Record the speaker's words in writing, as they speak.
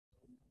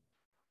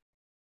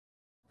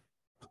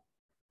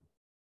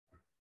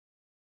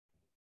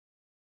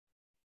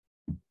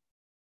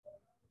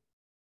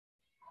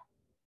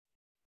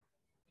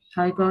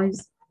Hi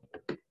guys.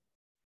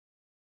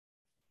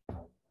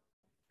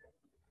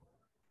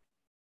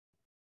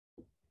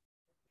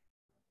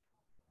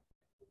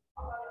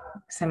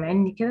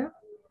 سامعني كده؟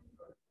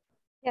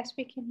 Yes,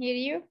 we can hear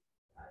you.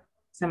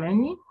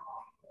 سامعني؟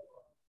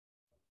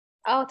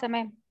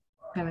 تمام.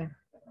 تمام.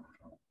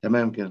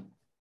 تمام كده.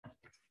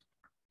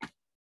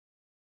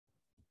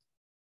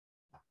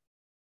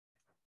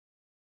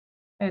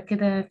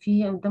 كده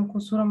في قدامكم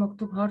صورة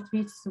مكتوب heart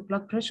beats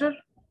blood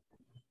pressure.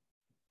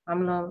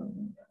 عاملة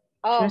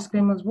share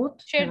screen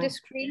مظبوط؟ Share the تمام.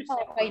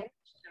 screen.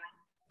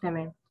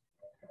 تمام.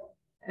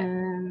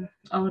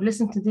 Our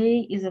lesson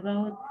today is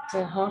about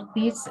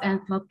heartbeats and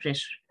blood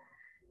pressure.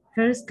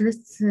 First,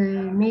 let's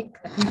make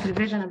a quick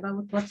revision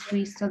about what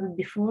we studied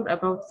before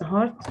about the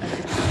heart and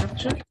its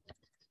structure.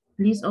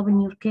 Please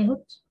open your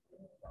Kahoot.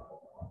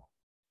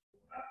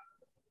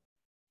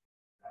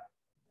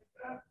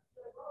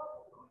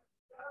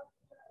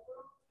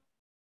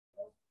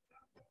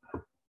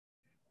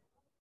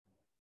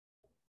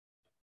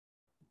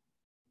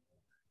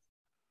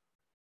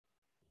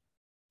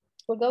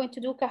 We're going to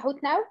do Kahoot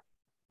now?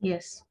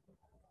 Yes.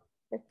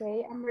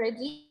 Okay, I'm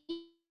ready.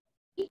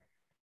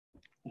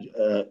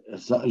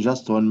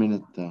 Just 1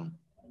 minute,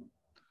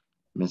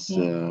 Miss.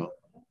 Yeah.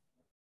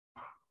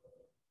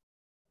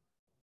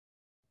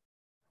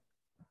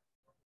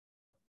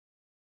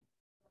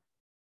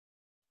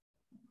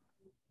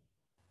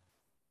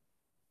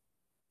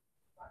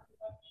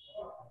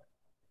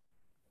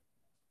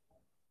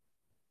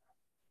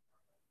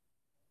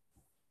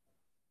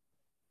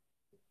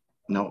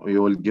 No,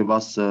 you will give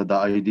us the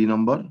ID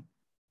number?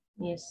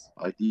 Yes.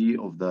 ID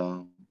of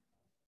the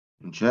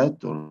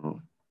chat,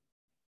 or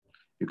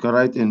you can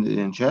write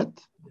in chat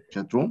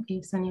room.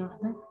 Okay, ثانية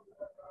واحدة.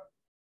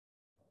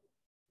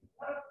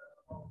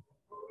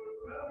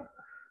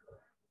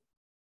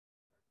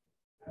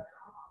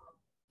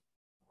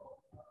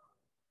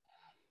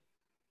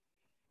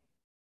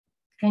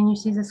 Can you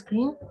see the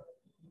screen?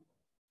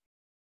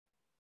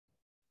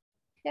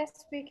 Yes,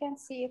 we can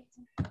see it.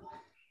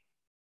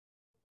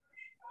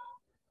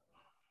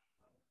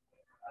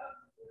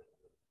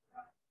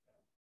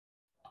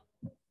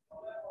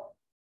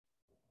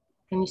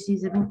 Can you see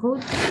the pin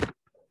code?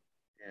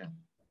 Yeah.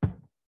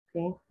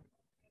 Okay.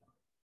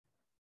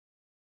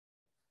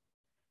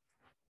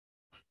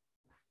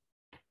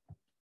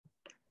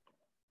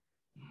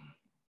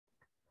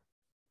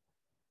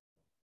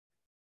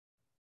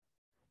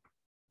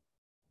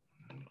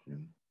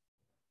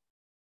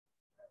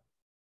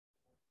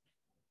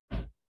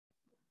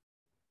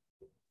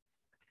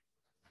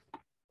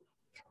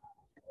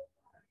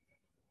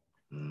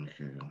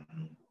 Okay.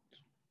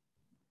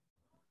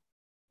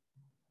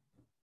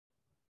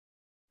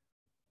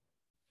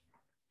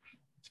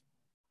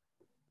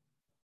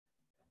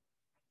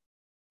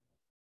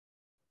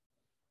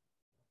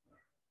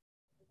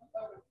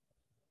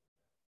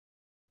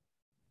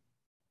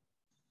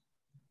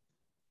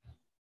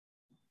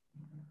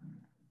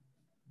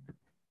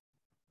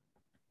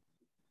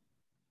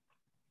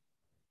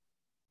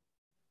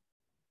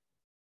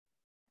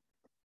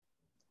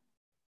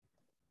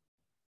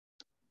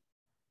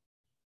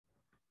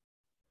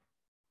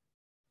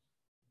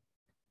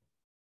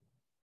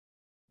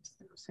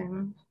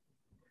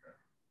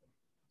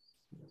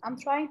 I'm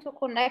trying to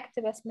connect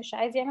بس مش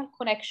عايز يعمل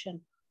connection.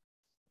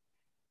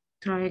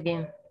 Try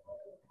again.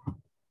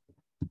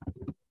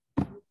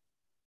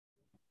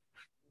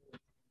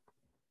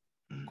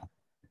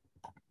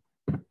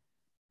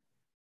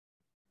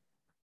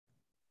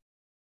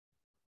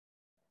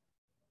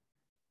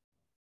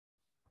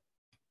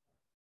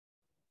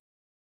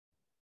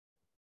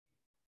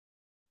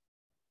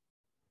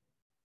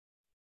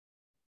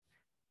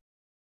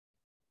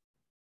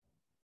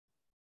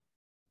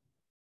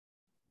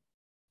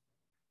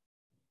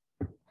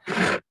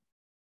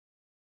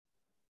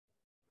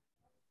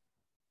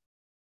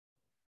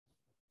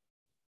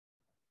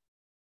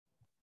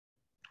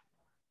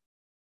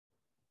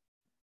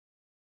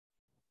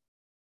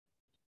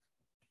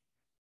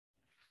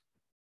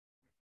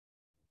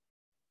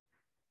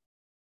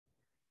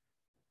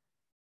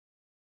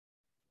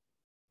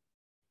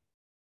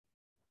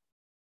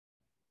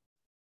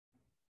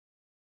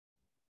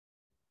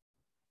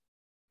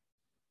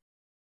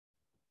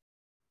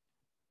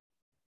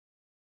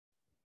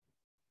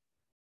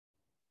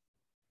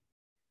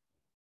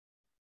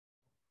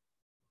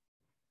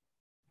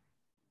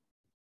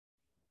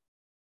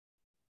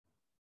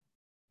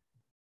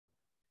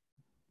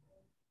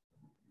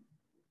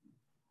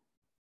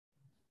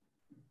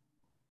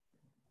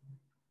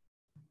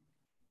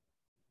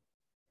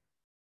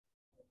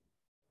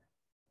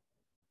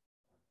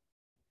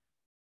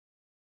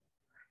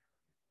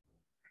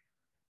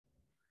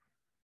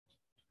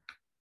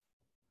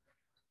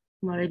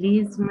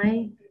 Release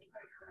my.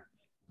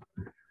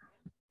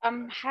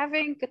 I'm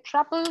having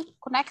trouble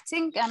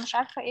connecting. أنا مش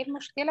عارفة إيه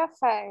المشكلة.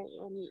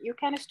 You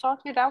can start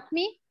without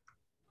me.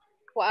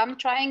 I'm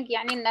trying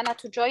يعني إن أنا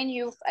to join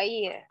you في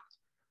أي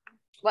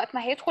وقت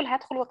ما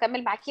هدخل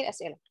وأكمل معاكي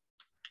الأسئلة.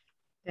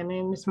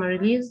 تمام. Miss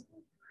Marilies.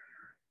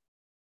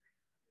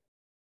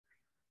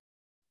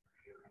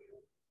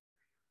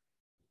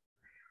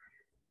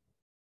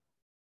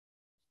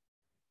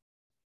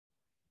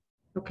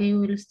 Okay,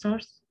 we'll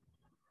start.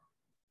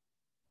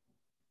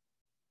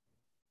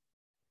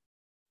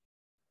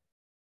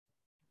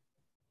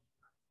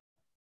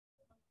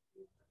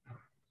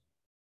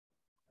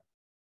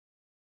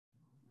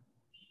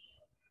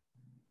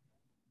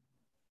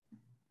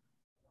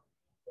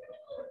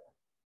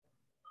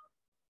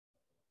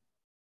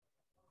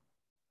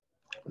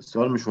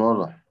 السؤال مش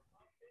واضح.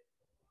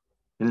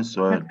 فين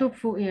السؤال؟ مكتوب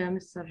فوق يا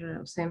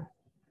مستر أسامة.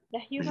 The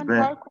مش human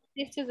باين. heart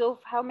consists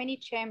of how many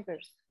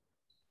chambers?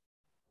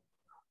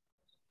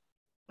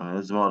 أنا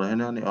لازم أقرأ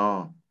هنا يعني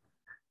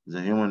The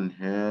human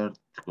heart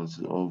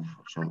consists of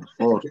عشان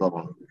 4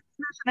 طبعا.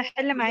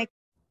 بحل معاك.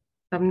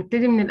 طب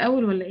نبتدي من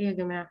الأول ولا إيه يا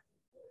جماعة؟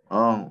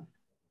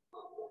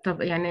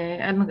 طب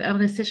يعني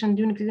ألغي السيشن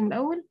دي ونبتدي من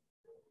الأول؟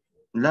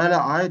 لا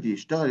عادي،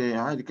 اشتغلي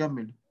عادي،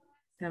 كمل.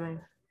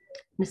 تمام.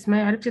 مس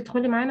ماي عرفتي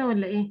تدخلي معانا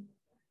ولا إيه؟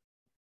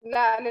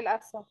 لا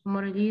للأسف.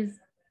 مارليز.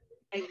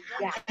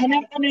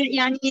 انا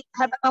يعني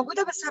هبقى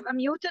موجوده بس هبقى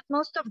muted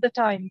most of the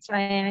time،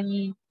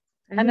 فيعني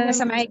انا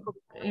سامعاكم.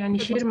 يعني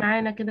شير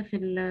معانا كده في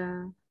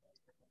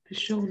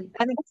الشغل.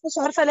 انا بس مش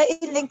عارفه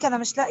الاقي اللينك، انا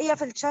مش لاقيه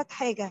في الشات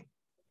حاجه.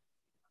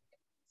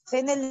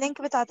 فين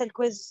اللينك بتاعت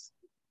الكويز؟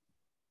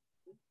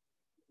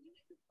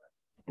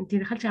 انت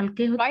دخلتي على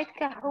الكيهوت؟ Write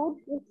Kahoot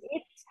with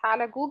it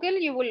على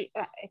جوجل.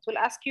 It will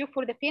ask you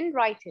for the pin.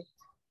 Write it.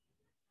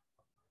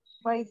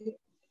 كويس.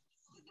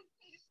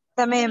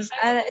 تمام.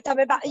 طب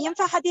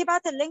ينفع حد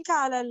يبعت اللينك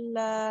على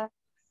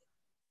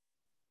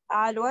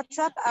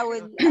الواتساب او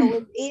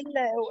الايه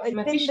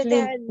البين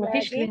بتاع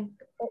مفيش الجيم؟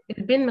 لينك.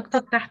 البين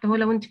مكتوب تحت اهو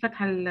لو انت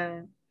فاتحه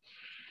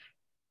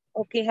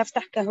اوكي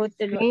هفتح كاهوت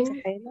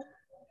دلوقتي حالا.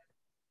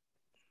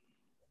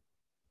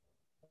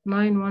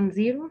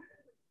 910.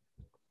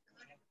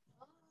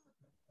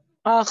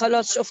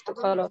 خلاص شفته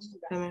خلاص.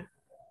 تمام.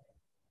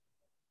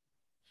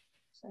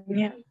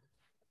 ثانية.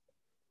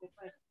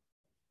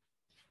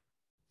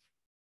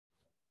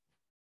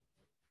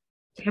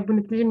 تحبوا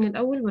نبتدي من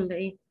الاول ولا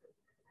ايه؟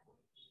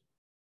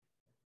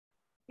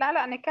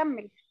 لا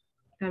نكمل.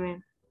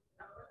 تمام.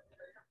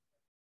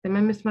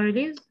 تمام مس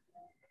مارليز.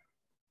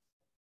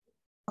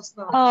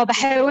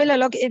 بحاول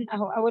الوج ان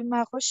اهو، اول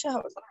ما هخش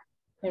هقول.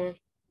 تمام.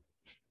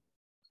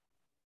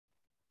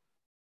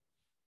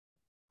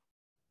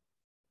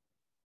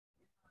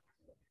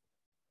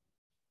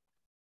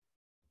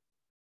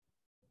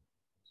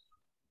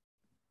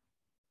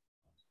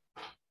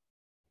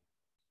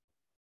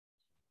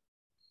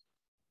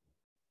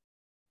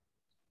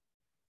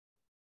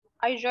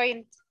 I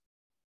joined.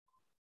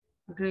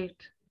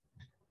 Great.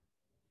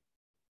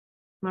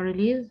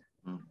 مارليز.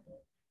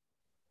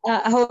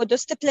 اهو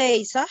دوست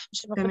بلاي صح؟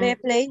 مش المفروض هي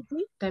تمام. بلاي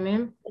دي؟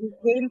 تمام.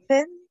 الجيم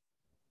بين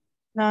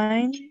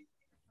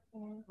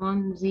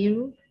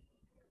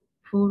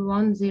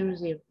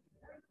 9104100.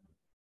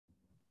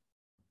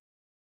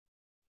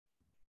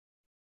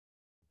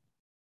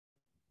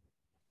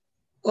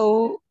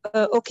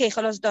 اوكي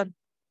خلاص done.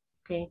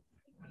 اوكي.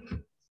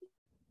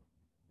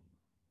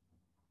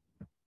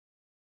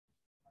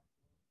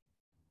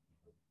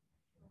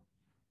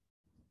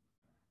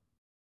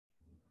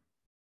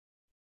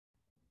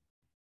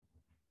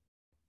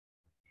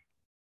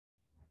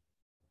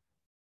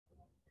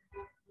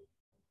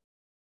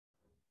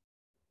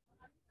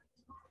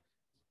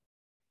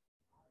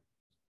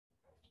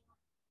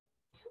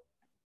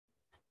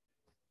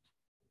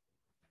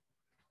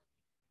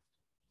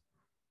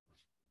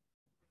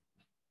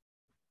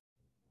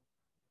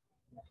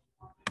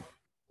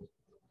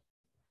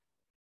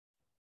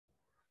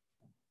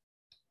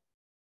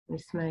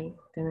 اسمعي.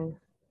 تمام.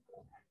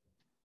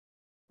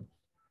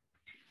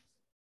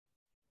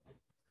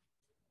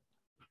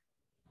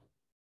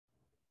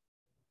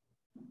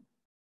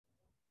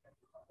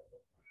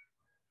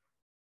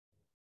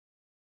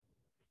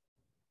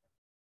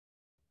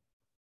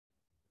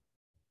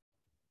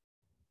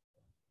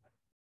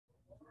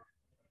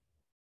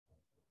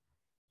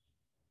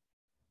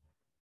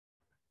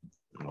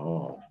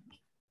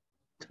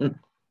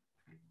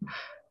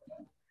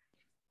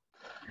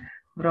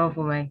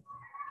 برافو ماي.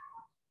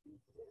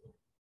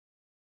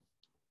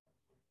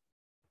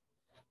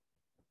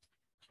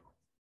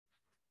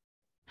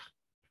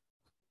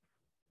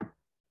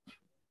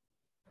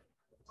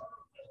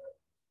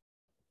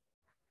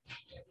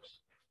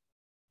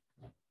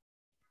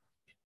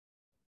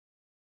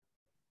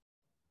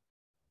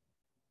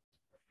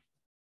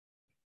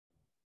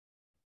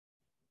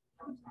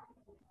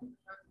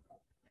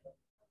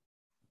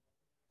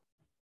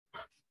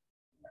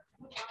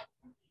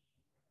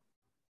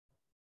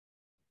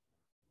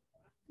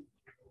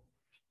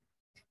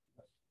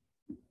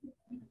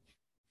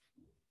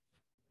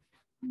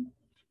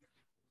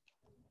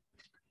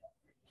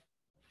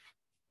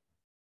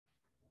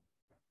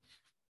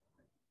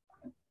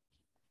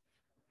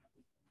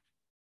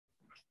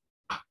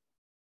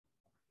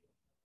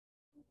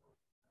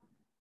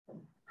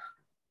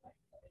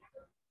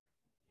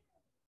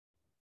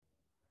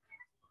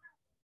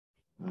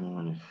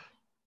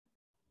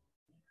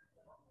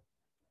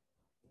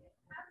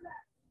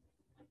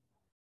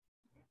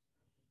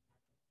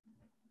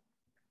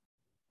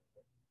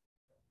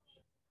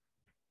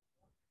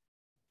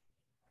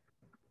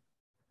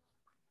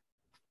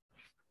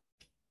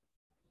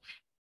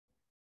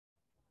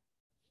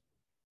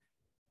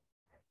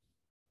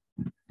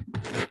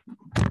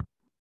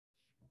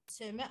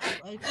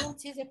 I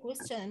couldn't see the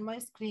question in my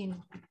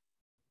screen.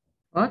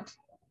 What?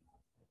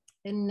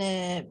 And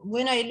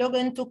when I log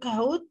into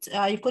Kahoot,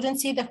 I couldn't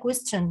see the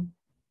question.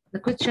 The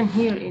question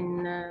here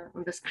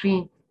on the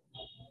screen.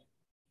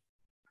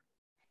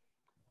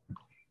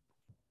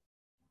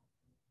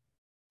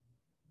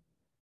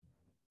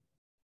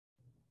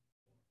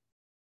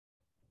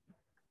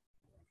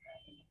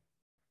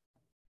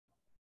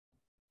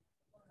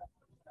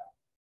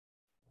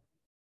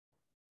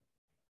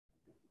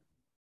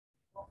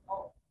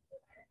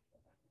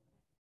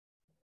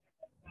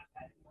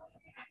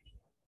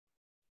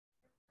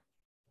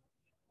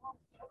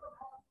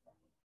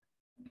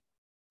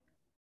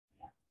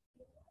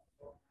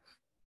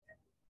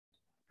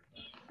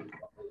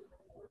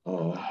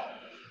 Oh.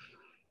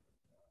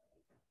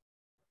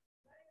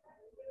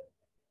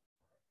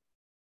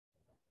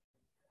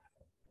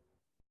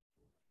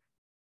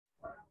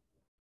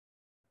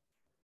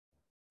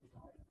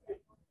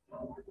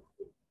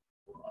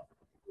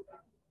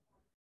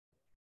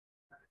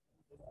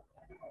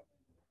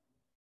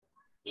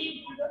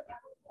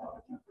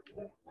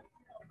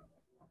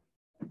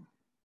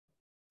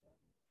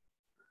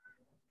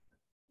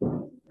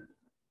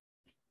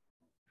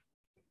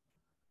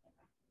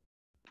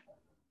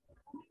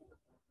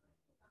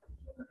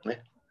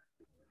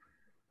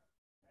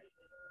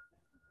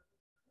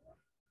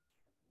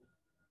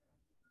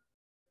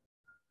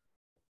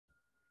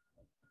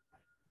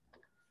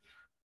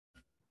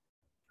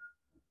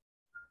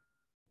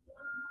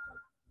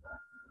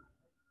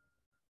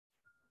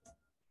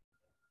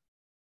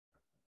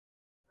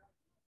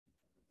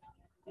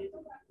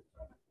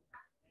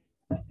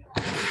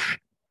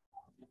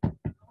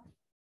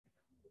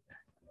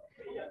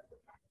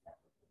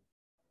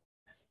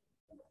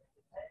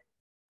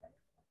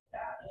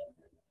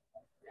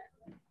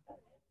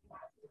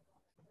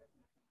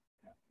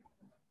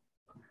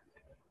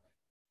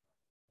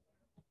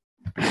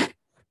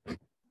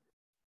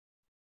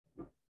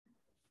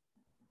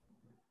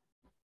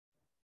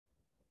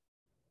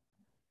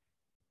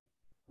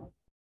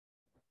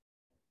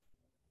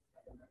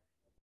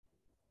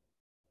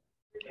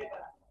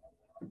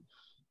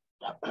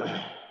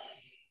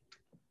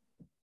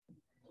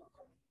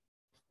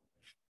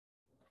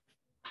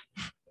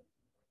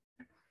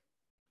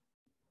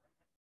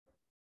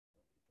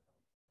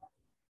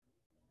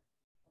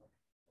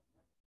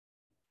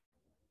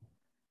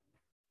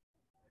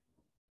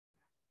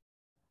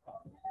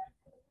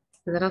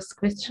 The last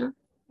question.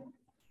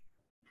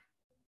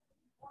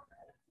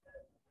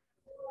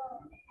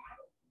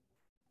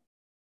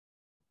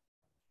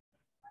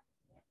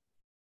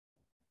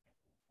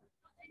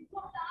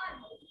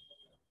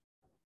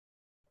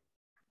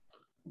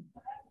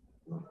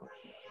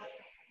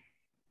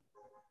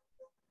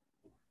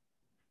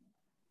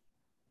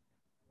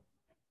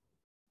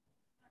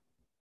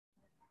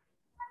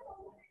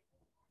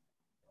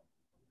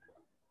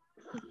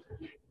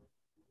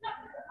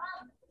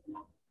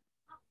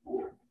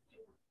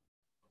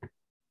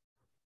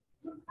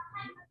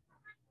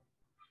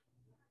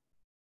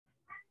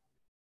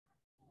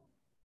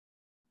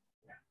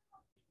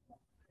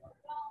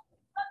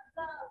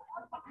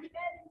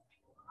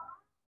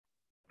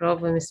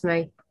 برافو يا مس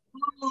مي.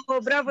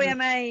 برافو يا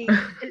مي.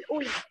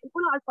 الأولى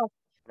على الفصل.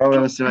 برافو يا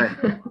مس مي.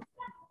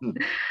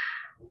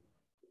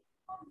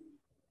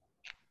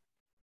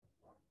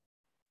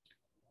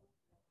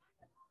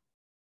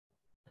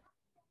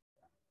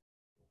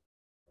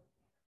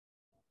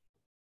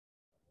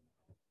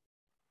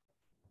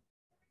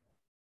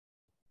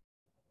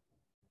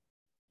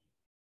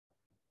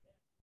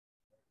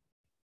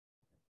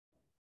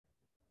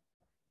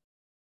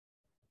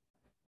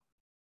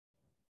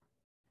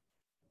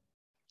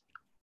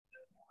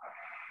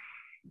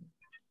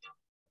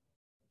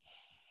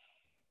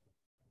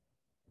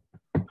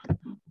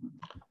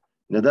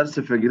 ده درس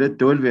في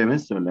جريد 12 يا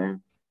مس ولا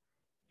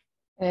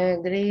ايه؟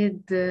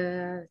 جريد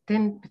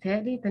 10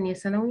 بتهيألي تانية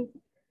ثانوي.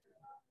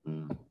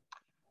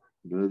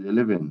 جريد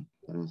 11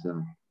 تانية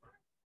ثانوي.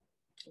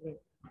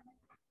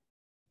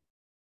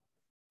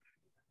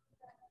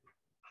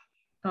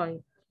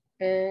 طيب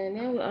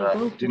now we are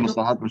going دي to talk.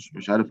 مصطلحات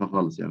مش عارفها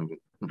خالص يعني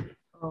كده.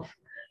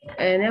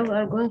 now we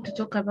are going to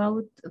talk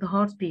about the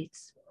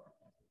heartbeats.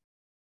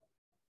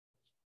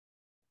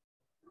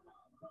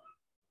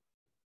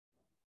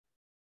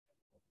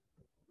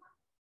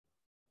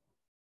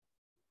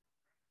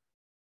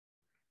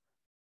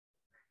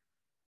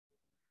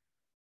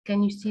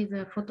 Can you see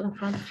the photo in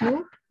front of you?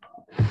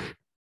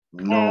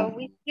 No.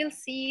 We still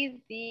see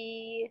the,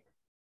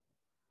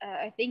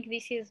 I think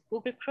this is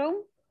Google Chrome.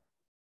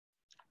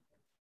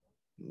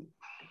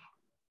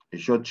 You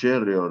should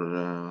share your,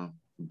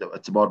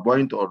 it's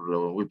PowerPoint or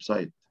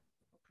website.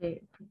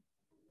 Okay.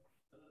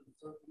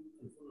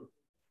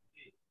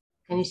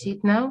 Can you see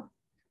it now?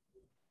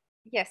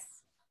 Yes.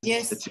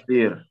 Yes. It's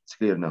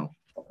clear now.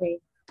 Okay.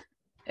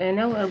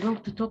 Now we are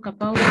going to talk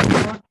about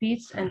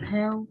heartbeats and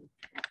how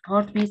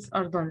heartbeats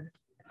are done.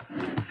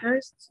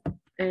 First,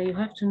 you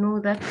have to know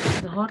that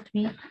the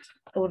heartbeat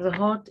or the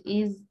heart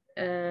is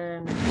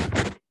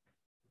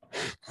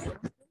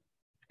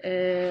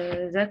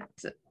that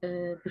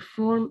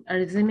perform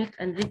arrhythmic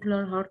and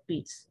regular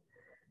heartbeats.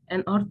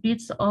 And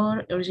heartbeats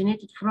are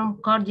originated from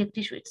cardiac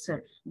tissue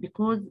itself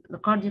because the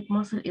cardiac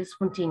muscle is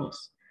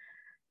continuous.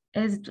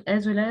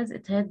 As well as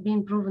it had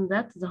been proven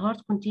that the heart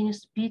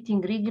continues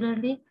beating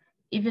regularly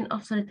even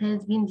after it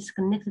has been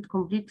disconnected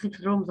completely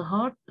from the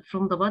heart,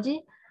 from the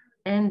body,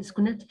 and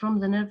disconnected from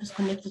the nerves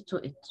connected to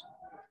it.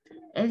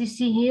 As you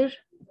see here,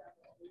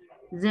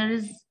 there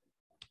is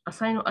a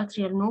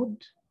sinoatrial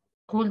node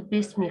called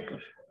pacemaker.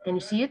 Can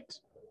you see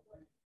it?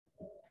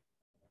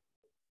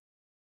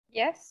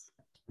 Yes.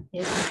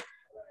 Yes.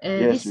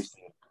 Yes, we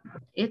see.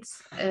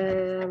 It's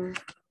a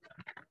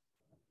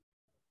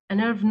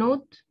nerve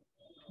node.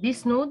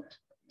 This node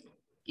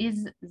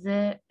is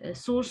the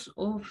source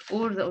of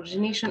or the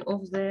origination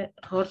of the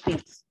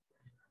heartbeats.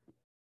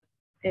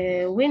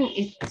 When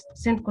it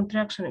sends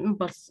contraction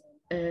impulse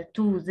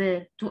to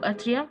the two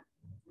atria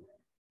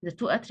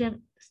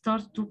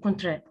start to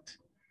contract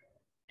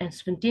and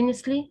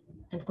spontaneously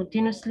and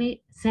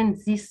continuously send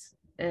this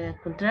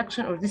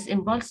contraction or this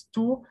impulse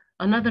to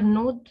another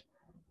node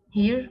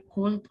here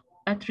called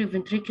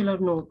atrioventricular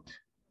node.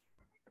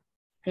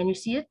 Can you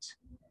see it?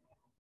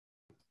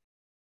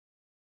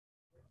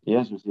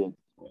 Yes, we see it.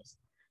 Yes.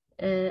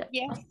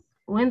 Yes.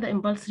 When the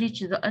impulse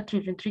reaches the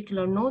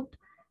atrioventricular node,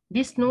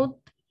 this node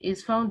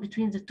is found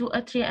between the two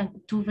atria and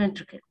two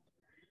ventricles.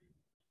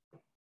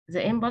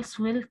 The impulse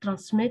will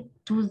transmit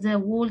to the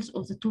walls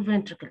of the two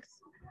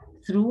ventricles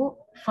through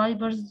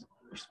fibers,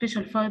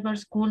 special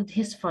fibers called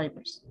his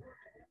fibers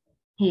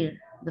here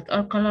that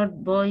are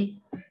colored by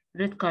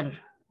red color.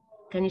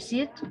 Can you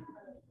see it?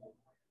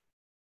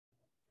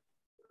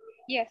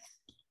 Yes.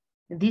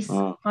 These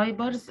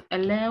fibers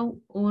allow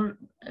or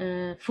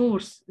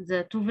force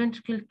the two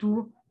ventricles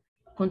to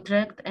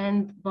contract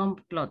and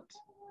pump blood.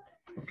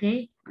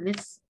 Okay,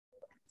 let's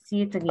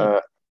see it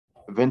again.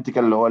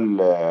 ventricle اللي هو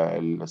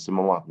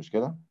الصمامات مش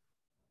كده؟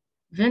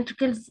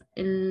 ventricles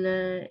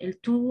ال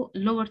two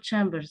lower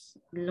chambers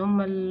اللي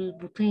هم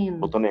البطين.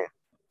 بطنين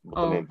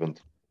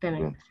ventricle.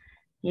 تمام.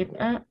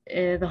 يبقى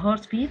the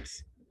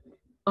heartbeats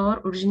are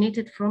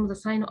originated from the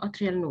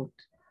sinoatrial node.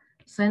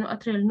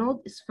 Sinoatrial node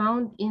is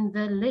found in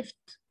the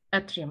left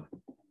atrium.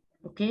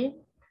 Okay,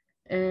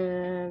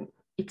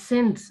 it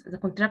sends the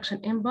contraction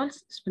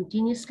impulse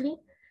spontaneously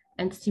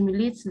and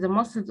stimulates the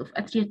muscles of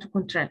atria to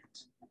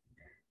contract.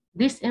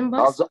 This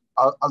impulse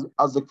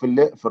قصدك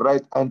في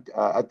الرايت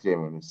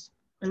اتريوم يا مس.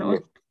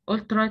 أنا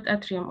قلت right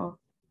atrium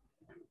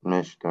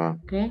ماشي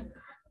تمام. Okay,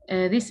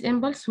 this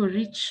impulse will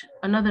reach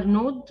another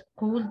node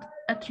called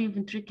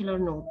atrioventricular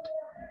node.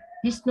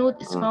 This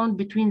node is found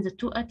between the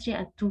two atria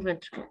and two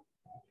ventricles.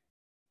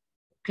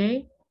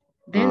 Okay,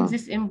 then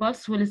this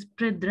impulse will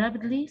spread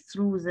rapidly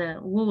through the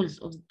walls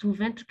of the two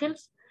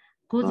ventricles,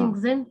 causing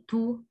them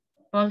to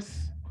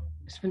pulse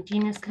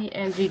spontaneously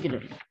and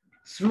regularly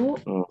through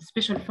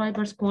special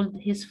fibers called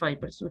his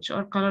fibers, which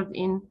are colored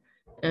in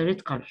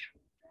red color.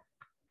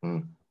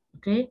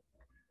 Okay,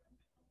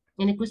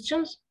 any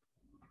questions?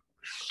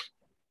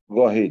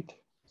 Go ahead.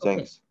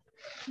 Thanks.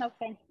 Okay. No,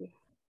 thank you.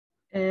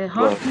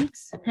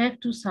 Heartbeats have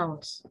two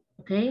sounds.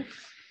 Okay.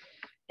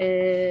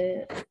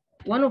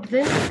 One of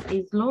them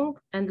is long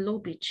and low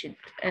pitched,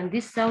 and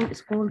this sound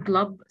is called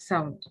lub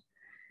sound.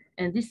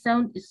 And this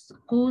sound is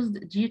caused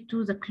due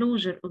to the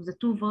closure of the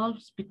two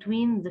valves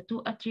between the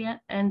two atria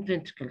and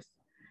ventricles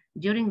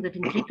during the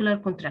ventricular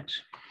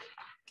contraction.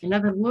 In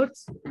other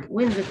words,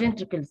 when the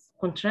ventricles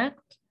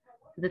contract,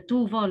 the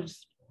two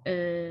valves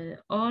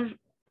are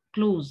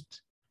closed,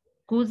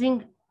 causing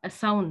a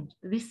sound.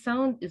 This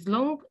sound is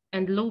long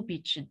and low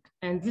pitched,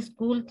 and this is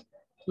called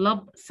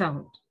lub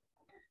sound.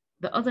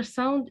 The other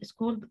sound is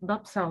called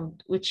dub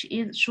sound, which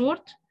is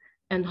short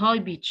and high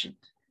pitched,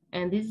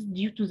 and this is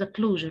due to the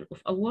closure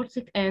of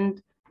aortic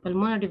and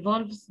pulmonary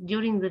valves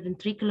during the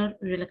ventricular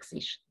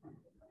relaxation.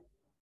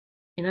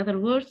 In other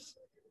words,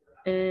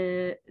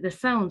 the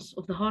sounds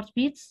of the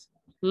heartbeats,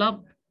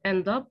 lub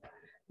and dub,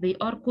 they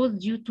are caused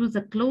due to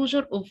the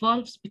closure of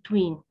valves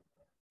between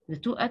the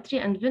two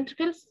atria and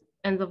ventricles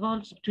and the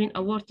valves between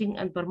aortic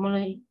and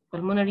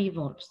pulmonary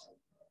valves.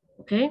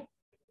 Okay?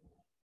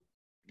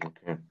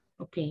 Okay.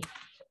 Okay.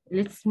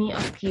 Let me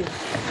ask you,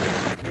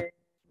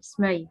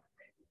 Smay.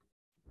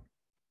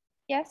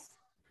 Yes.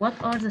 What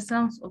are the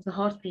sounds of the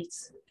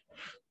heartbeats?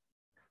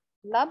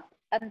 Lub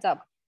and dub.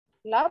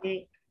 Lub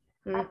Okay.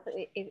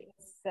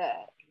 is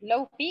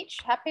low pitch,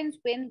 happens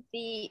when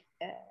the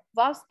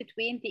valves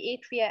between the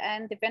atria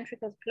and the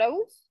ventricles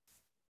close.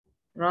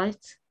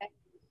 Right.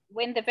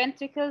 When the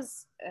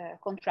ventricles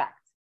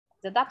contract.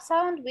 The dub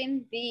sound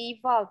when the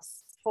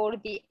valves for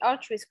the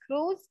arteries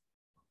close,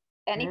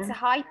 and it's a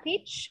high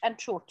pitch and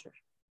shorter.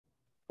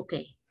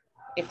 Okay,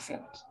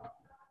 excellent.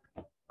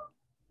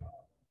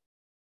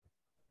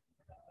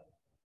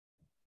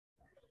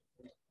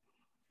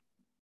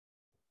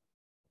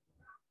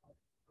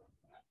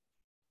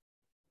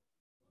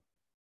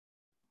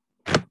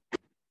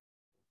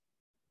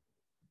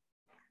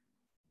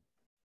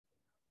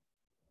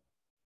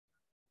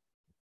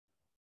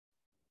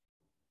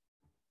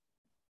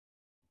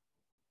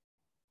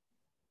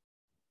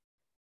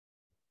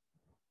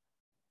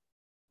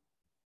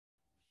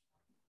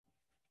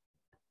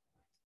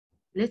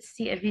 Let's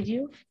see a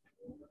video.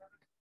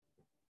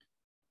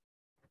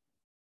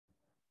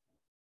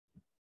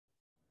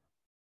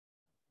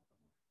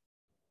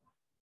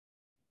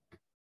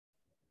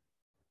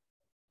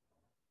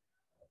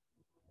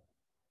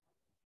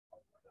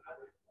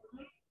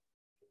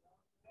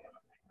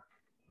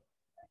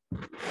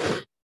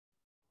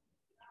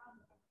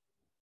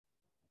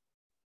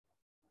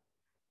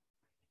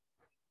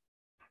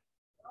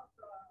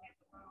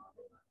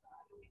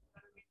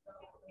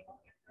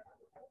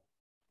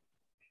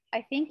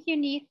 I think you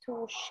need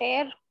to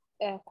share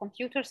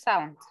computer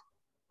sound.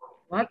 I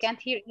What? can't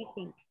hear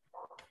anything.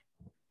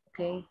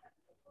 Okay.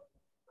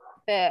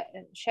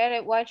 Share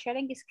it while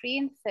sharing the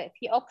screen.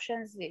 في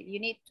options you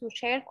need to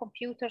share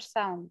computer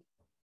sound.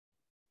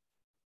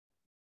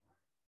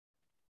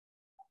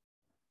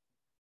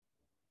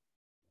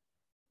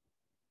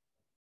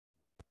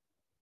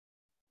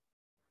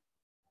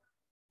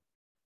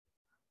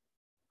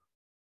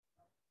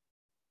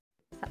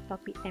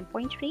 Subtopic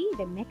 10.3,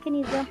 the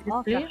mechanism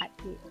of the clear?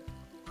 heartbeat.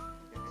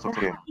 It's The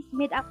okay. heart is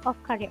made up of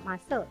cardiac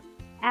muscle,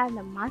 and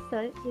the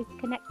muscle is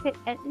connected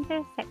and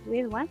intersect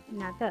with one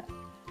another.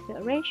 The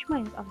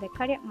arrangement of the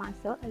cardiac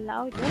muscle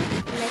allows the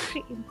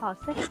electric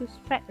impulses to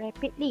spread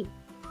rapidly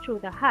through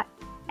the heart.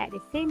 At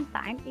the same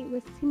time, it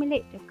will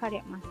stimulate the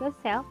cardiac muscle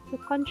cell to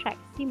contract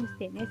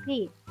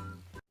simultaneously.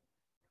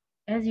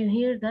 As you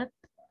hear that,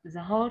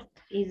 the heart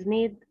is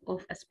made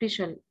of a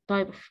special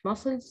type of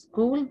muscles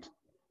called,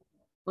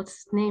 what's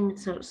its name,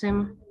 Sir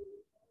Sim?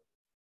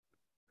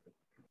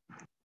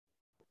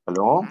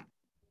 Hello?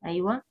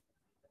 أيوة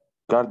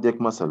Cardiac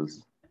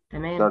muscles.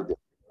 تمام. Cardiac.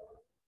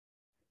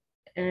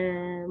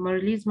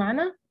 مارليز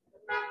معنا؟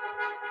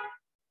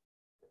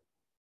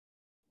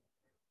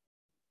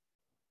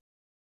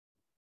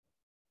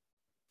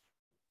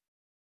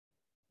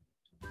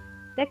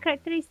 The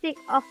characteristic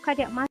of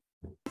cardiac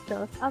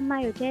muscles are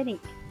myogenic.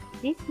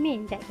 This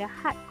means that the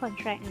heart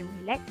contracts and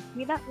relaxes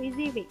without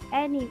receiving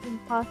any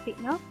impulse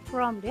signal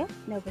from the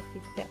nervous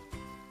system.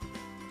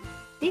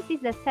 This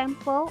is the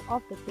sample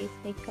of the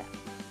pacemaker.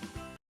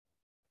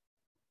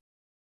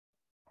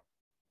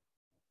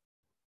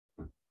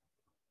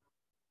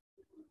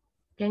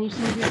 Can you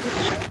see this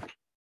picture?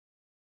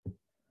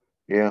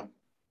 Yeah.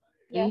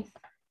 Yes.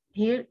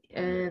 Here,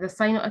 the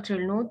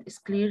sinoatrial node is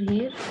clear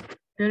here,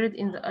 buried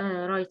in the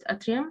right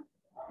atrium,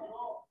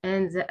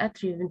 and the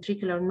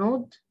atrioventricular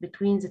node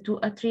between the two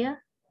atria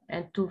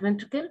and two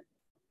ventricle,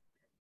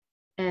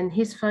 and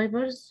his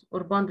fibers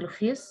or bundle of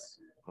his,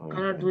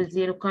 colored with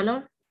yellow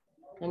color.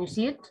 Can you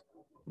see it?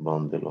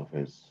 Bundle of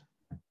his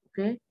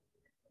Okay.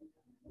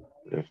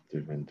 left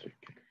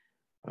ventricle.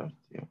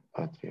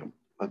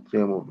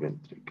 Atrium of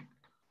ventricle.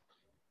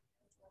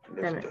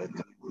 Left تمام.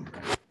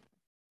 atrium.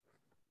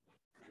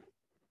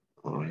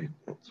 Right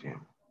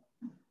atrium.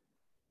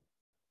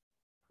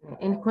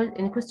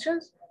 Any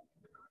questions?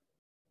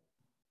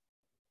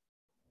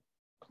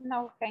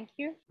 No, thank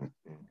you.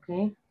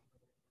 Okay.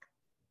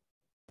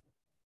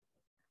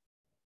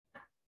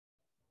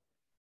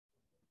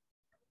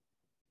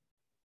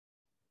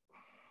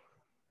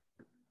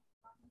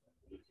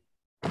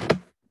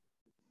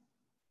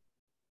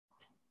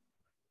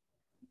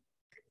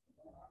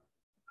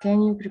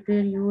 Can you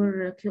prepare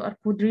your QR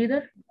code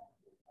reader?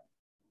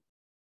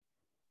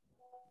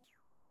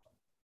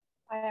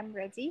 I am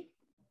ready.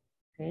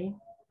 Okay.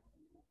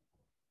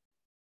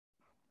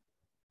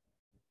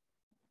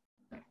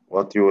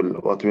 What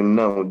will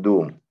now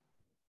do?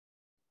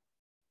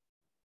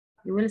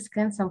 You will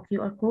scan some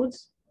QR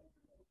codes.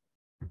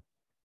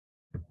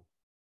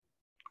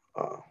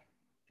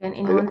 Can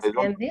anyone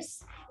scan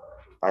this?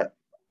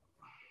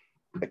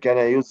 Can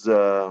I use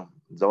the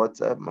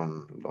WhatsApp?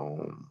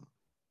 No.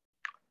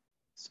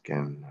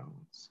 Scan now.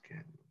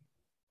 Scan.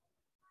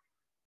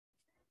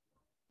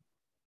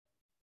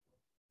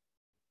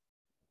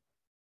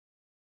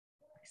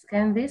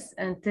 Scan this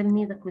and tell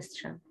me the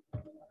question.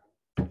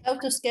 How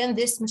to scan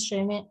this, Ms.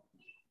 Shayma?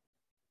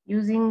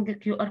 Using the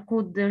QR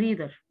code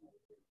reader.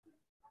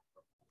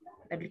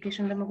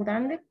 الابلكيشن ده موجود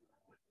عندك؟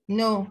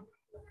 No.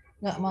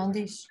 لا ما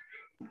عنديش.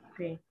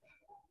 Okay.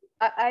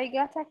 I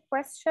got a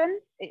question.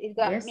 It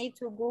got Yes. me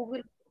to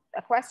Google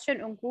a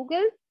question on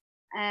Google,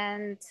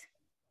 and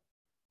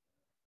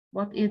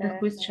What is the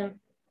question?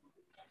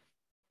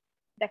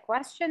 the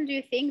question: do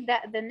you think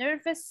that the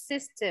nervous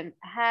system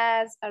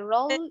has a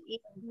role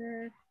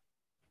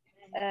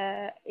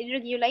in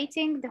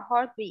regulating the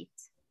heartbeat?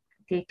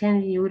 Okay, can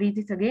you read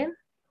it again?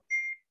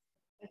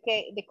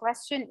 Okay, the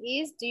question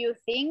is: do you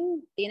think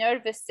the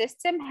nervous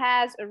system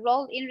has a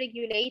role in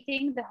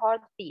regulating the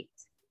heartbeat?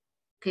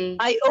 Okay.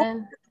 I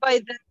opened it by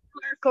the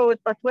QR code,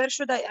 but where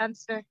should I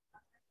answer?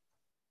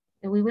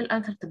 We will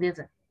answer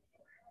together.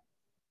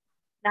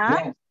 Now?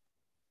 Yes.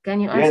 Can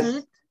you answer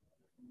it?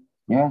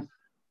 Yes.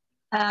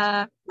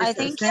 I Mr.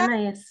 think Osama,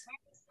 yes.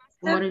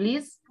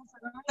 Marlies?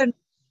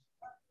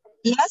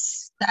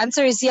 yes. The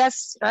answer is yes,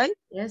 right?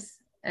 Yes.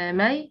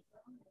 May?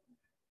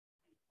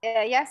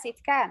 Yes, it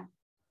can.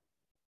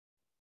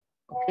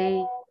 Okay.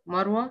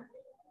 Marwa?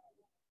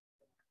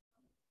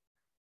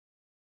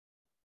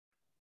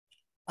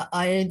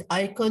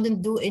 I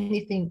couldn't do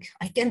anything.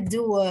 I can't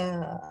do.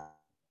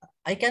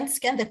 I can't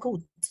scan the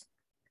code.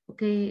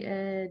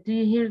 Okay, do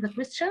you hear the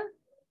question?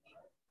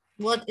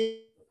 What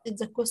is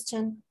the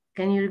question?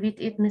 Can you repeat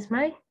it, Miss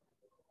Mai?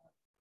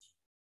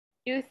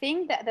 Do you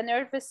think that the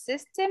nervous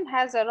system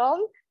has a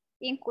role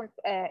in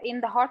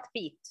the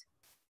heartbeat?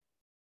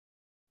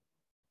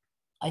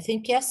 I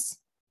think yes.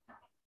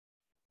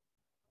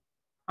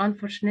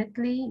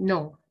 Unfortunately,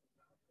 no.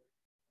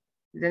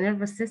 The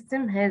nervous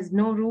system has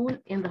no role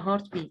in the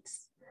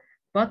heartbeats,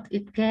 but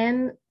it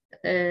can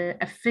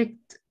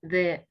affect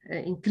the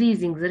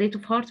increasing the rate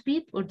of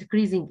heartbeat or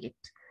decreasing it.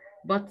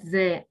 But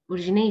the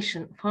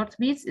origination of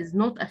heartbeats is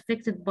not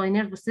affected by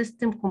nervous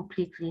system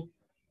completely.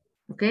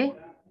 Okay?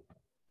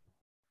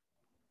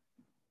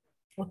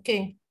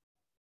 Okay.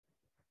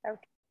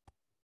 Okay.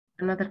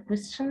 Another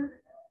question?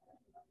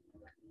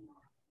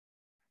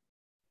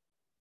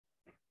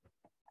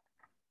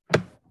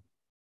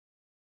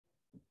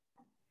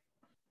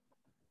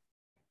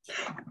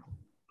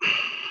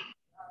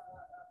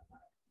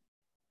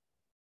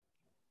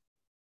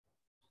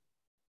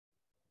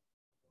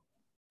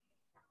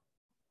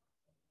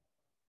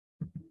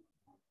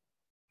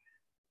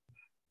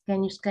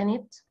 Can you scan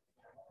it?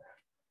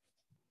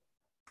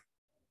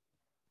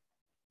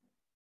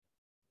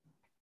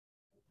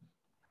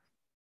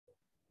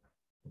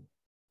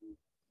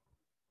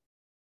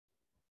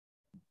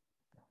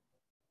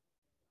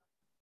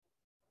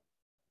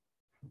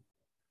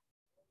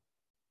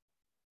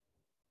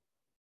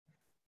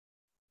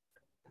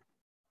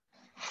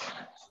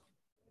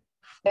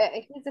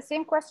 It is the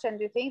same question.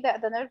 Do you think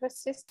that the nervous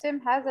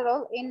system has a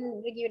role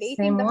in regulating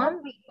Same the one?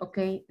 heartbeat?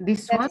 Okay,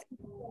 this That one? is the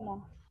same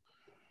one.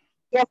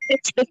 Yes,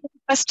 it's the same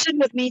question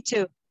with me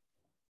too.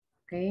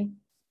 Okay.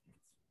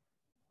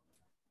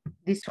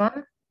 This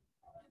one?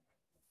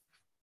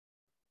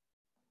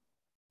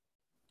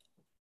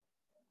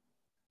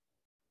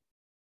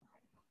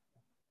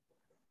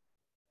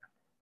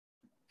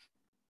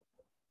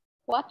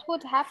 What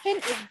would happen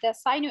if the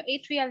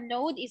sinoatrial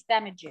node is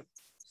damaged?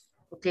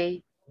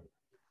 Okay.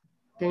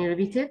 Can you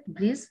repeat it,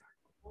 please?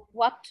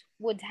 What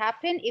would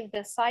happen if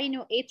the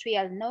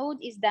sinoatrial node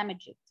is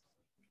damaged?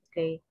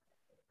 Okay.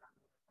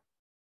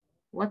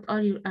 What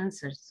are your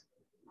answers?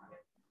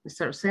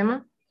 Mr.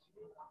 Osama?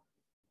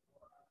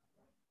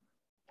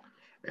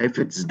 If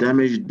it's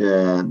damaged,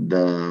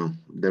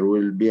 there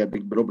will be a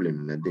big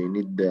problem. They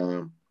need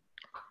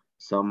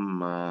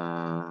some.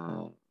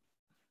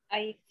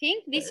 I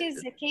think this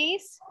is the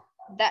case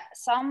that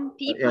some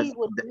people Yes,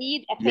 would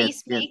need a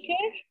yes,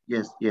 pacemaker.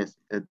 yes.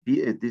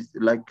 It is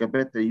like a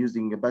battery,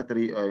 using a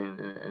battery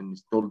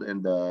installed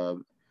in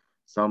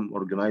some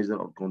organizer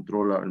or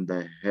controller in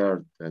the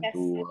heart Yes.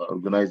 to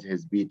organize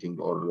his beating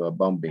or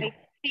bumping. I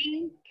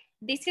think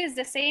this is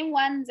the same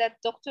one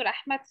that Dr.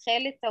 Ahmed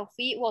Khalid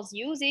Tawfiq was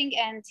using,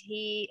 and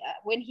he,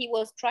 when he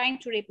was trying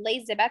to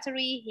replace the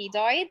battery, he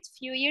died a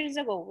few years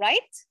ago,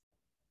 right?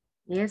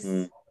 Yes,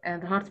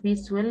 and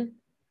heartbeats will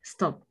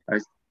stop. I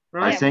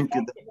Right?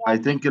 I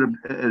think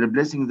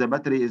replacing the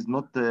battery is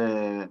not.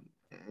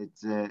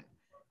 It's a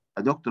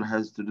doctor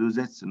has to do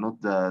this,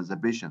 not the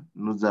patient,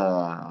 not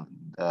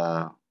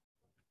the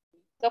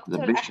Dr.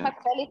 patient. Ahmed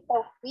Khalid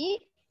Tawfiq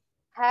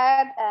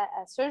had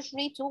a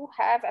surgery to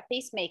have a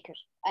pacemaker,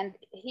 and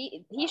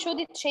he should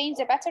change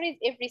the batteries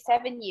every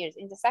 7 years.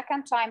 In the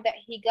second time that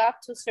he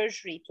got to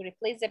surgery to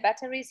replace the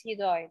batteries, he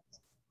died.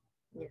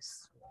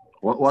 Yes.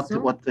 What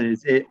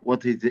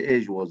his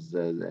age was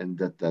in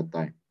that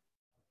time?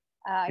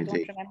 I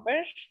don't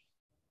remember.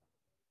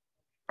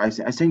 I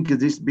think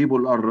these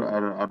people are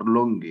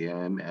long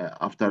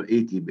after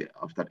 80.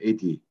 After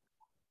 80.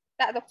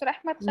 Dr.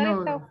 Ahmed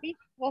Khalid Tawfiq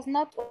was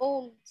not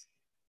old.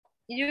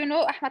 You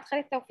know Ahmed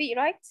Khalid Tawfiq,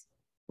 right?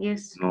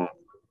 Yes. No.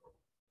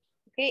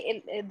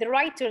 Okay, the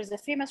writer, the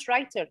famous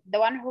writer, the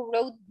one who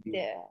wrote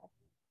the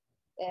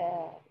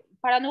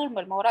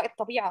Paranormal, ما وراء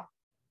الطبيعة.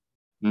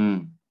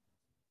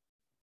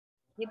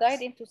 He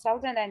died in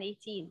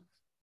 2018.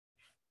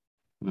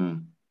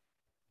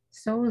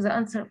 So the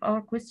answer of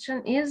our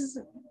question is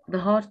the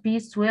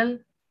heartbeats will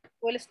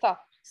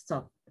stop.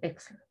 Stop.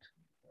 Excellent.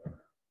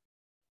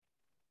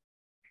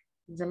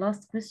 The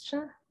last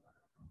question.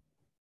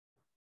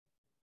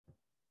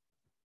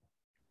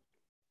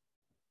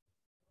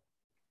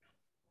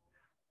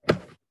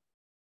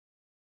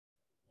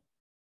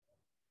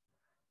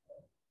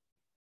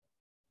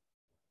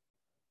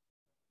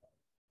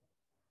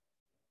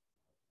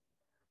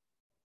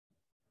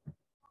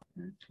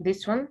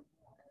 This one.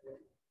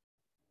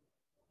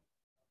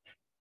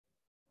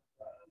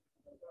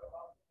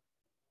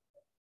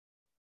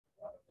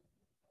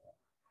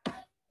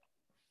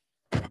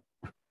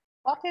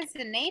 What is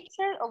the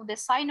nature of the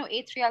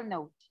sinoatrial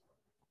node?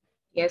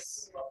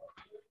 Yes.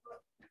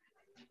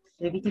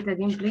 Repeat it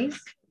again, please.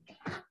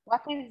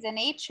 What is the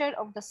nature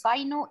of the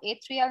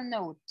sinoatrial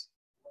node?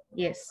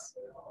 Yes.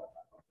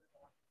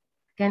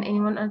 Can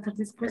anyone answer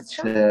this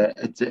question?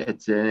 It's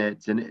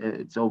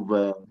of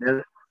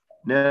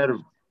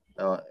nerve.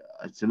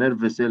 It's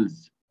nerve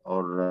cells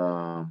or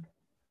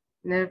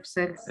nerve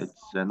cells.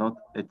 It's not.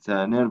 It's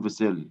a nerve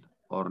cell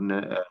or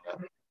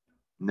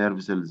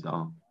nerve cells.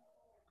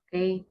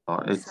 Okay.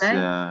 Or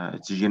اسمعي.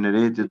 it's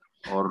generated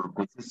or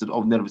consisted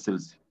of nerve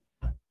cells.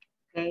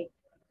 Okay.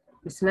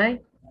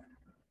 اسمعي.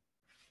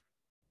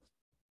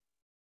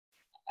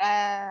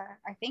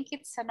 I think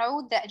it's a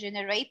node that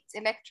generates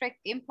electric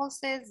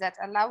impulses that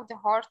allow the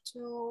heart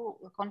to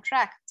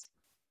contract.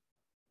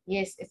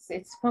 Yes, it's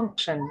its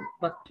function,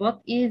 but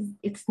what is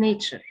its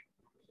nature?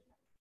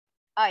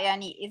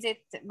 يعني is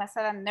it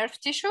مثلا nerve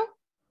tissue?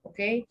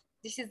 Okay.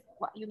 This is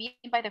what you mean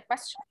by the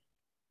question.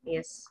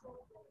 Yes.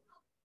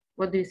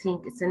 What do you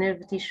think? It's a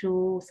nerve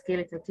tissue,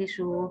 skeletal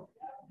tissue?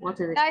 What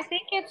is it? I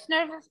think it's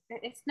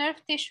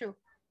nerve tissue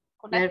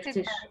connected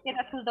tissue.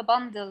 to the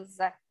bundles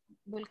that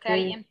will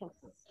carry Okay.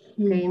 impulses.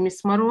 Okay,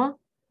 Miss Marwa.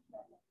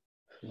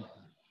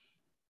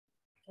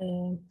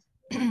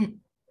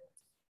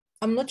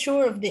 I'm not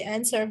sure of the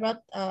answer,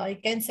 but I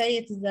can say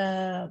it's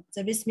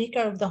the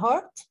pacemaker of the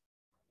heart.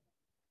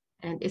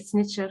 And its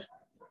nature,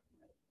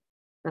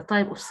 the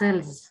type of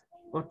cells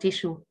or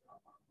tissue.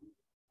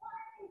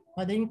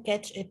 I didn't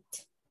catch it.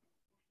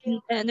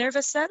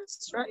 Nervous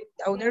cells, right?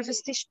 Or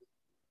nervous tissue.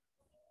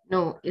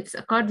 No, it's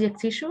a cardiac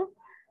tissue,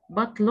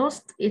 but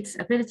lost its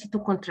ability to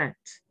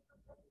contract.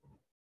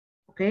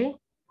 Okay?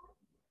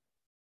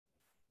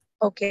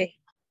 Okay.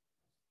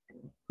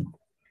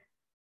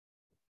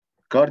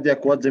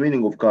 Cardiac, what's the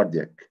meaning of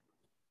cardiac?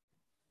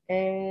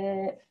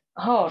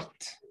 Heart,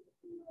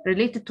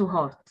 related to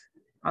heart.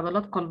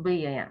 عضلات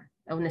قلبية يعني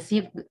أو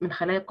نسيج من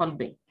خلايا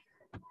قلبية.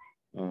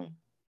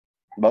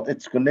 But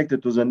it's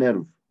connected to the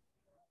nerve.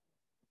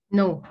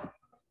 No.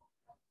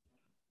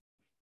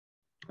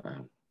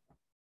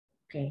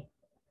 Okay.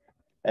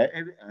 I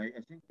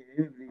think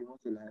every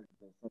muscle has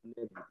some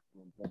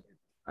nerve.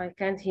 I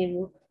can't hear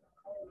you.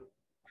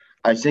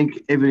 I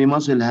think every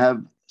muscle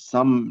have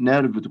some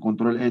nerve to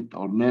control it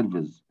or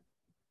nerves.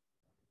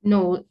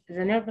 No,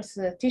 the nervous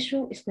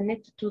tissue is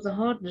connected to the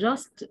heart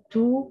just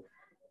to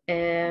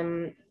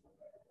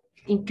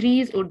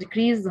increase or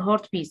decrease the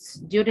heartbeats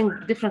during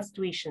different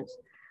situations,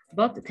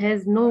 but it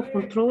has no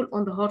control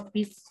on the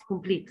heartbeats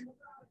completely.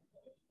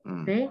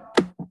 Okay?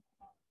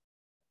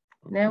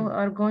 Now we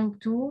are going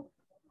to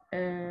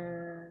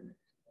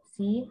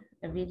see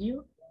a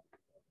video.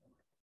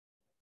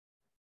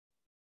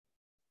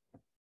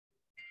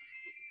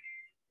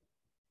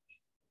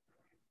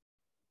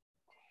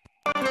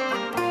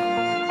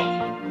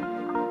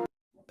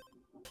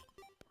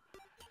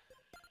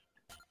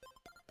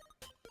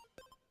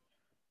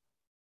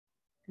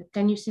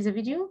 Can you see the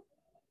video?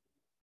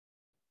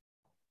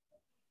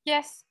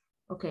 Yes.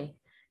 Okay.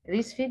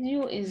 This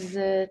video is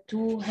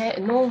to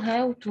know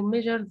how to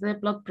measure the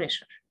blood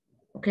pressure.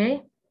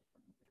 Okay?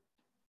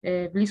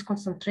 Please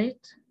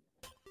concentrate.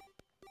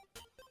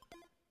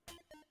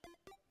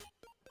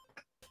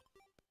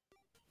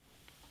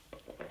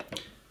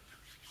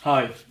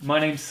 Hi, my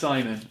name's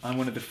Simon. I'm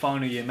one of the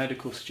final year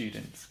medical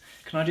students.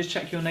 Can I just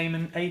check your name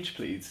and age,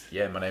 please?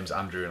 Yeah, my name's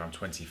Andrew and I'm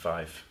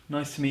 25.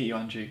 Nice to meet you,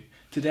 Andrew.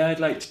 Today I'd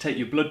like to take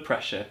your blood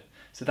pressure,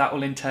 so that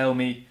will entail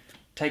me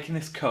taking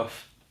this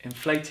cuff,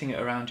 inflating it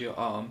around your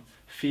arm,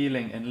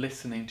 feeling and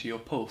listening to your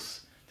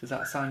pulse. Does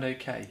that sound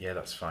okay? Yeah,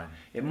 that's fine.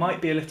 It might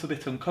be a little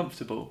bit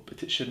uncomfortable,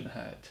 but it shouldn't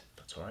hurt.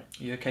 That's all right.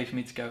 Are you okay for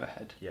me to go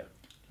ahead? Yeah.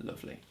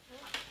 Lovely.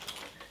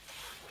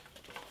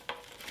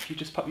 If you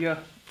just pop your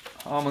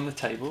arm on the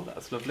table,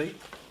 that's lovely.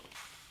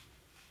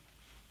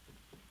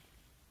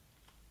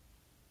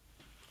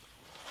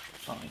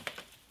 Fine.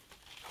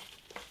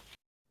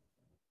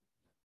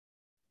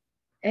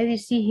 As you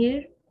see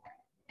here,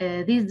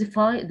 this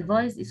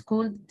device is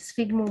called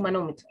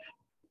sphygmomanometer.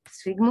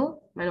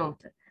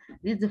 Sphygmomanometer.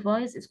 This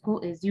device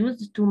is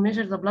used to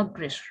measure the blood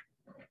pressure.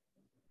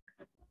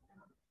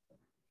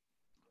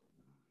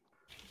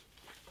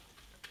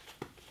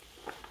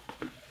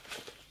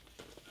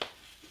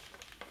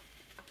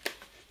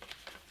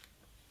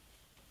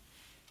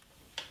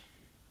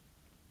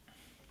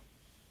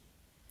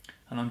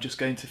 And I'm just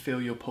going to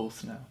feel your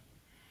pulse now.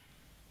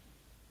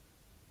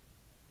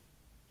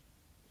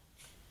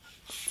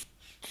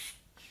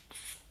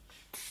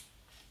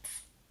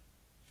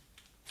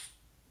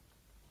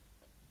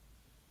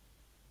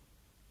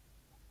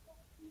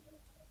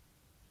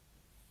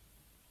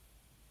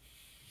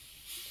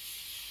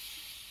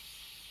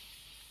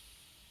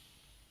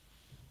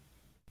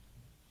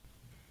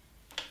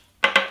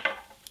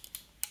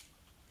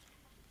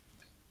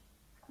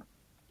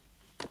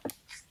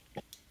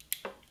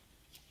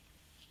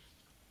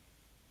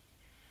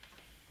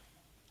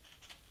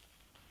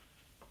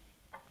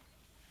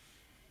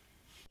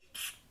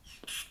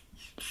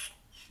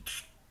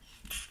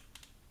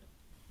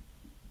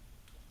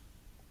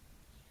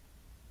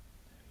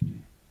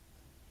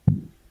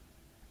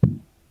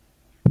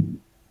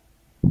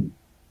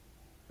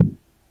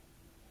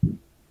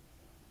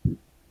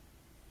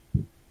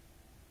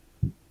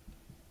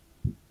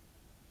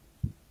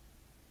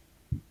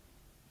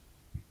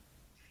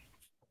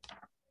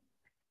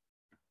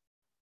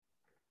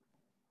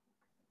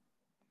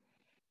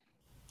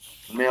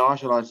 مية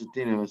وعشرة على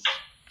 60 بس.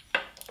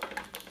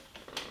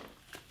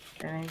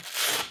 تمام.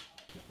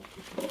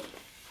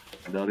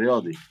 ده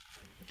رياضي.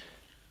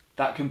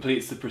 That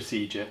completes the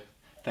procedure.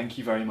 Thank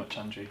you very much,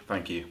 Andrew.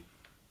 Thank you.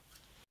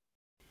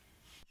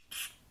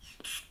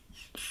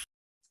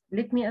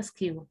 Let me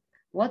ask you,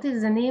 what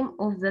is the name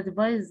of the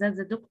device that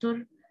the doctor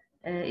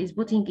is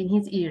putting in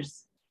his ears?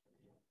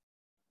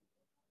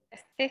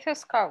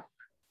 Stethoscope.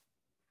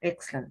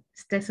 Excellent.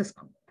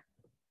 Stethoscope.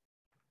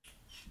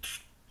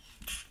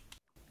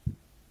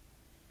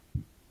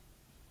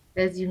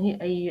 As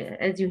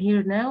you hear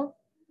now,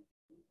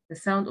 the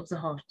sound of the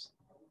heart.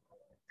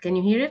 Can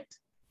you hear it?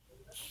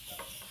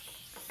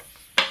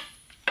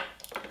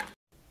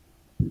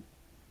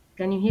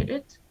 Can you hear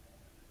it?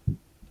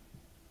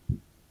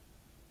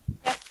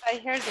 Yes, I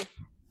heard it.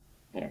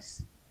 Yes.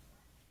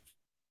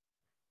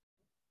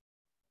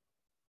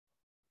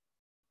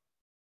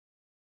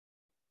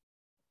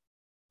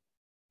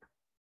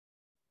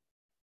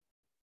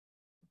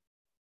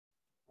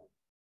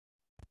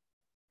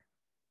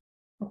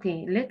 Okay,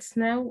 let's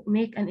now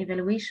make an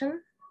evaluation.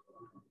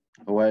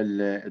 هو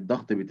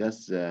الضغط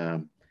بيتقاس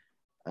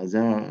زي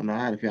ما انا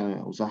عارف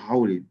يعني،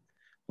 وصححوا لي.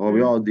 هو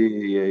بيقعد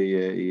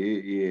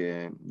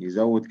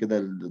يزود كده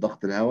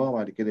ضغط الهواء،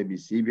 وبعد كده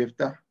بيسيب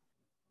يفتح.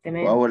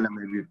 تمام. واول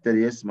لما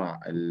بيبتدي يسمع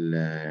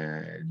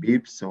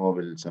البيبس هو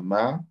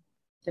بالسماعه،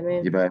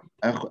 تمام. يبقى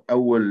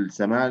اول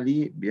سماع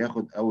لي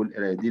بياخد اول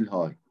قرايه دي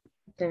الهاي.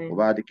 تمام.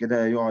 وبعد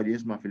كده يقعد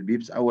يسمع في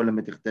البيبس، اول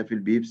لما تختفي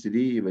البيبس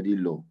دي يبقى دي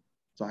اللو.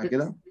 صح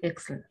كده؟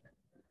 Excellent.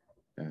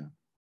 تمام.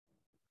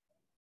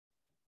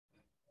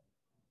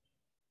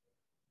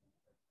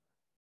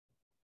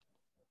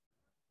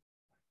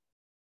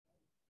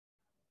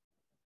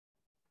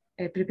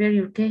 Prepare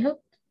your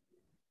K-hook.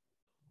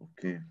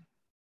 اوكي.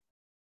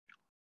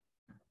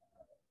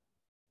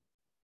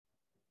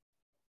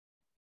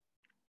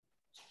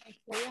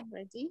 Okay, I'm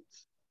ready.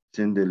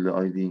 send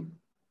الاي دي.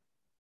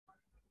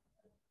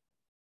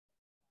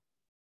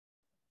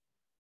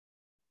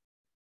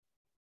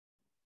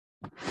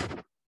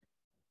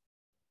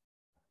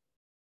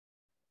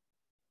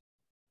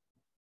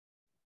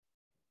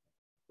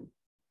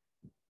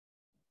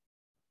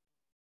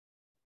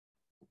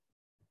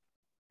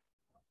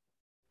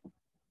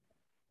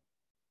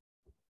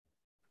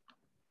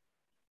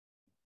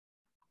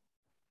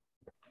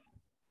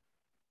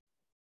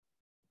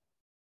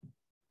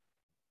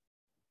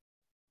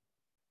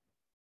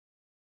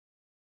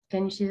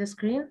 Can you see the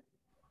screen?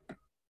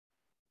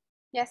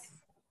 Yes.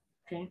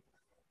 Okay.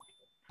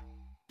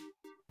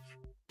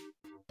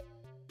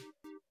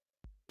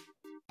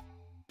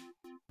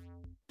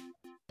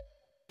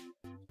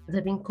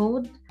 The pin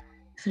code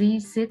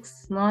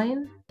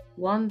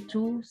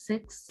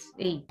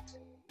 3691268.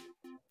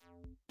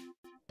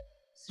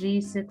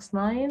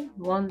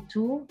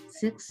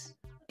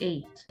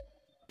 3691268.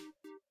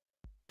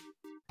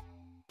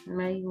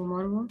 مي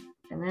ومروة.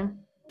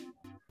 تمام.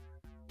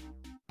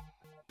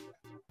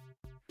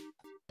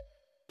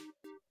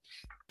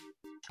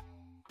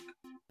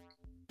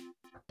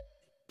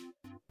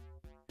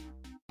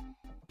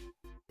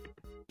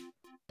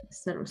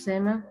 مستر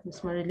أسامة.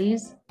 مس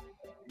ماريليز.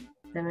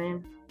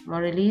 تمام.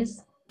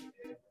 ماريليز.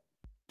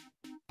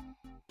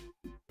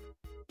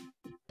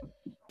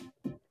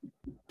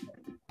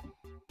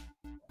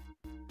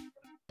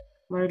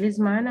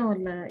 ماريليز معانا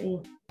ولا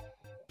ايه؟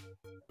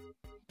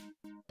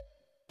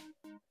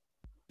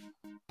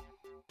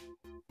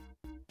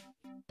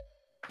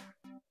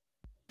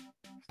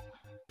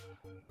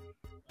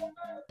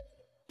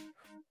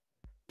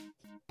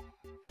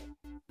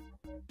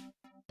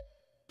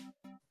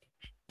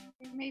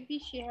 Maybe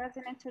she has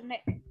an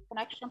internet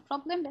connection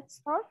problem. Let's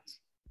start.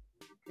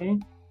 Okay.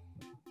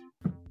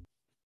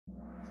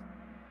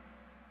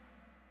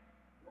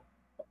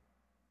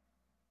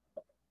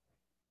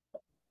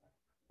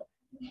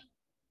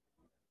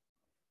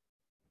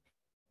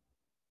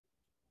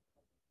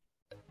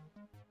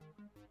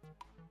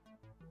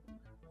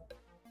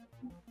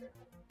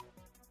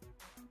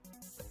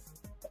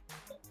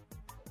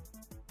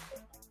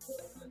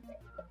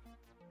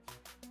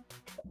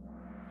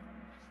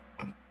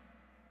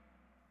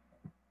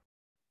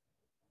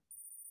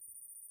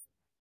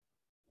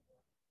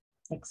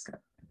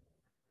 Excellent.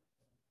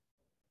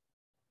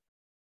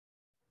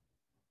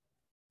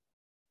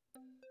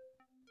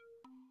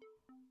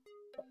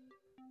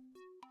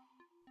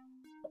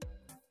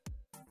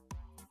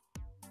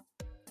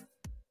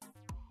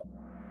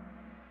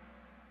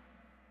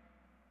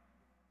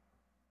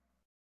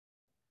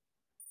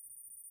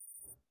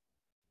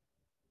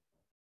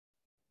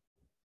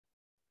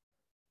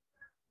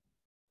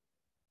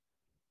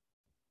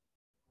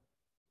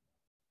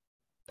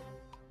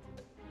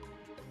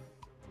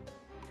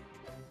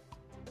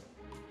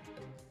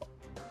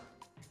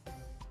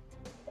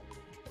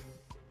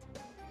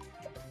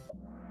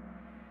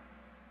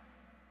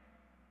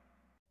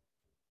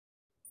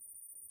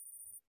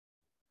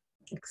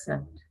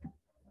 Excellent.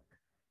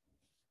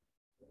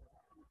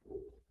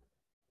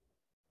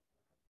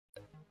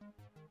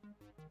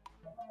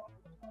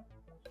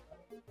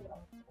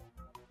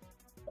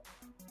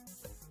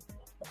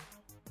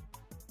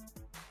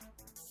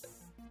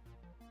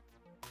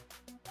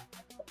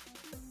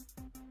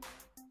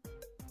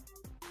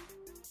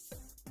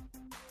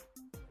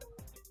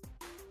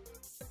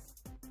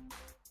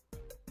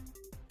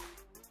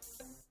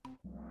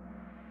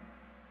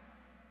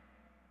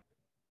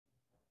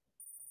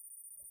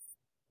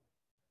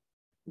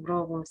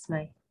 برافو مس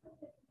مي.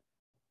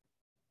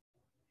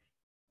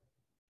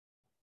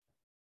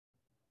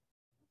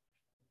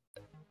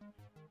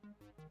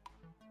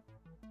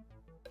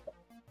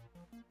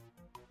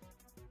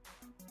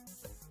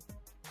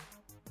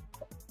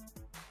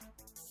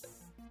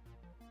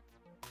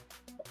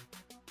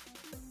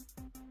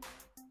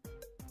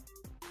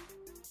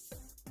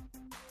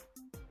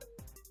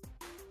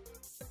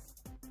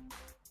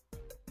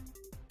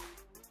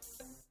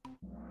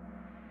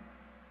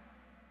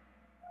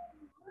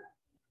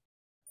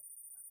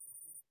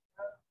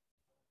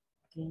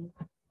 Okay.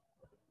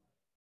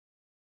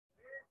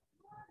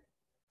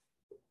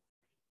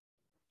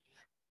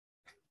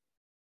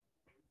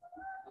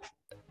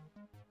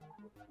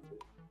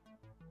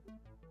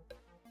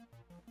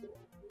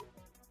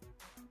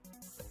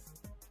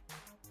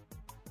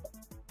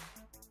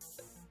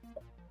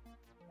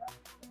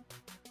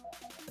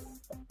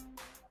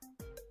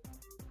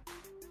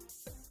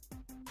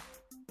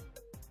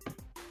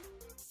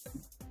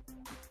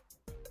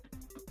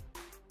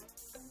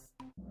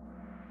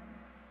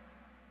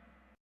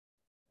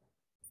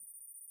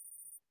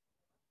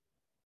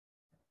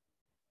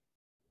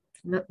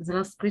 The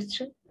last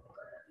question.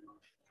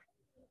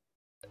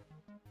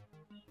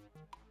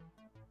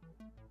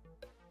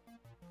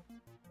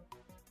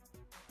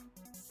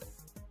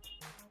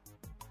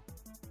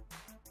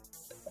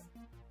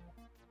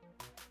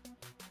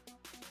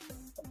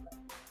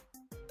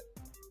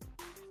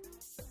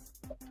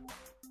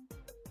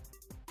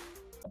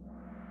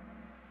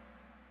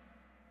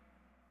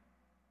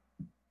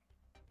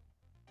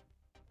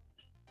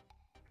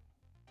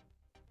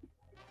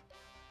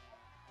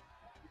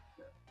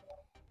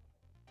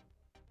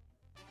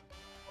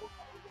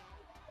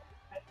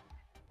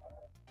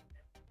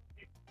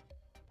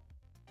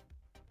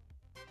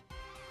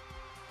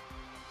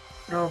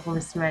 برافو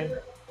مس مي.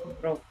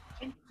 برافو.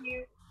 Thank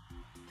you.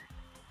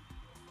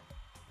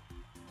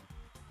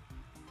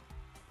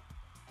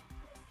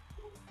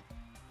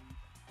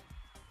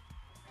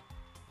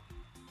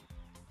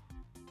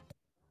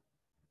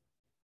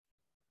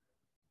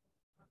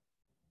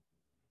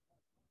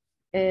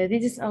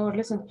 This is our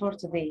lesson for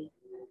today.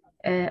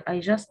 I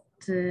just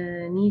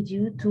need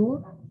you to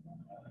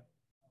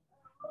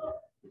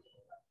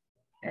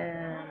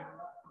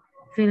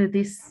fill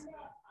this.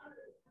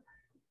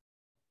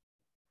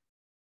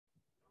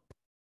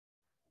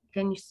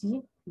 Can you see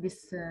this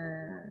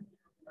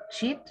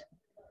sheet?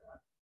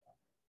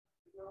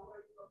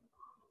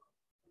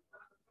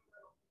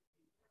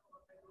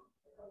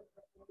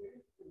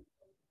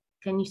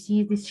 Can you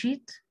see this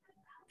sheet?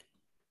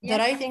 The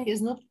writing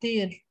is not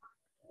clear.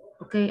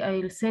 Okay,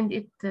 I'll send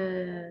it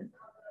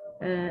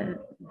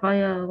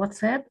via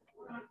WhatsApp,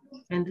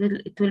 and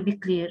it will be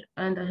clear.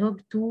 And I hope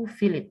to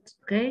fill it.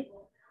 Okay.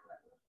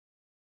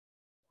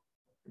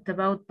 It's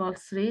about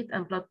pulse rate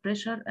and blood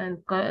pressure and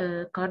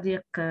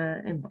cardiac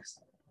impulse.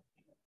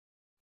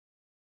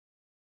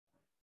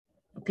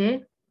 Okay.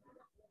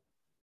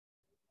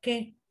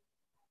 Okay.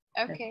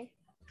 Okay.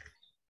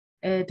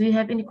 Do you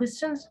have any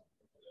questions?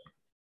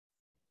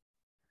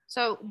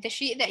 So the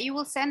sheet that you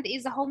will send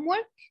is a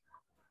homework?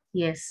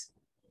 Yes.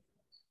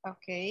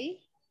 Okay.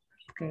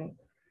 Okay.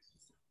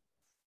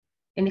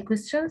 Any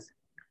questions?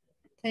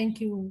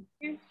 Thank you.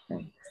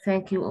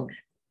 Thank you all.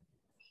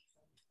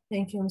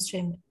 Thank you, Ms.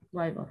 Chamber.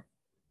 Bye bye.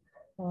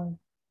 Bye.